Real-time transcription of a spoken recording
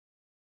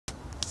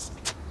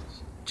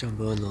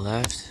Jumbo on the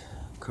left,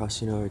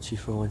 crossing over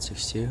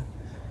 24162.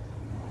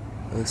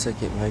 It looks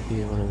like it might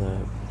be one of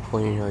the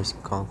pointing noise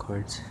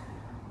Concords.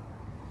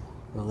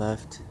 The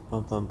left,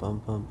 bump, bump,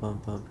 bump, bump,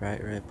 bump, bump,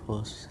 right, right,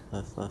 pulse,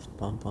 left, left,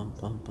 bump,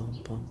 bump, bump,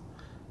 bump, bump,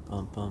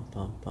 bump, bump,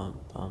 bump,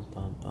 bump, bump,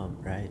 bump,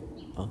 bump, right,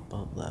 bump,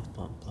 bump, left,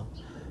 bump, bump,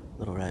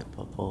 little right,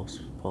 bump, pulse,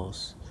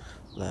 pulse,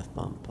 left,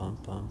 bump,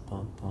 bump, bump,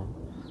 bump, bump,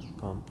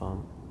 bump,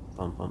 bump,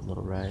 bump, bump,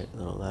 little right,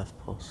 little left,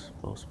 pulse,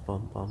 pulse,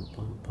 bump, bump,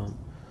 bump, bump,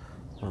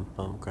 bump,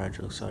 bump,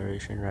 gradual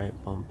acceleration, right,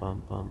 bump,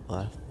 bump, bump,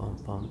 left,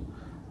 bump, bump,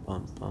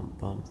 bump, bump,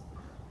 bump,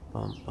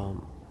 bump,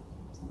 bump,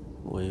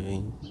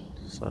 waving,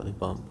 slightly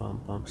bump,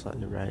 bump, bump,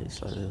 slightly right,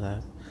 slightly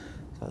left,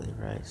 slightly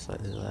right,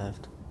 slightly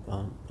left,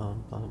 bump,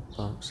 bump, bump,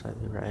 bump,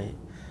 slightly right,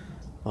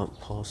 bump,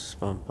 pulse,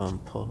 bump,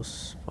 bump,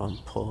 pulse,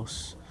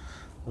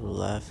 little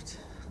left,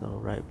 little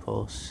right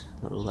pulse,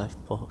 little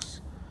left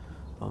pulse,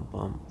 bump,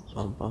 bump,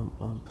 bump, bump,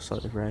 bump,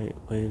 slightly right,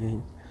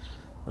 waving,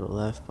 little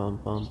left,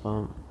 bump, bump,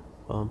 bump,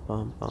 bump,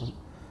 bump, bump,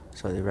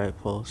 slightly right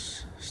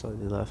pulse,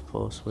 slightly left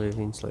pulse,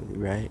 waving, slightly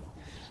right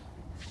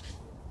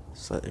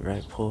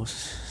pulse,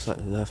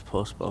 slightly left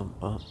pulse, bump,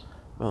 bump,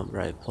 bump,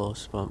 right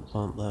pulse, bump,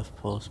 bump, left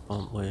pulse,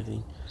 bump,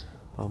 waving,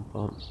 bump,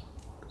 bump,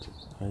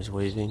 noise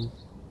waving,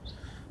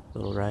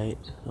 little right,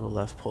 little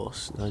left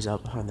pulse, noise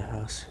out behind the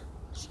house.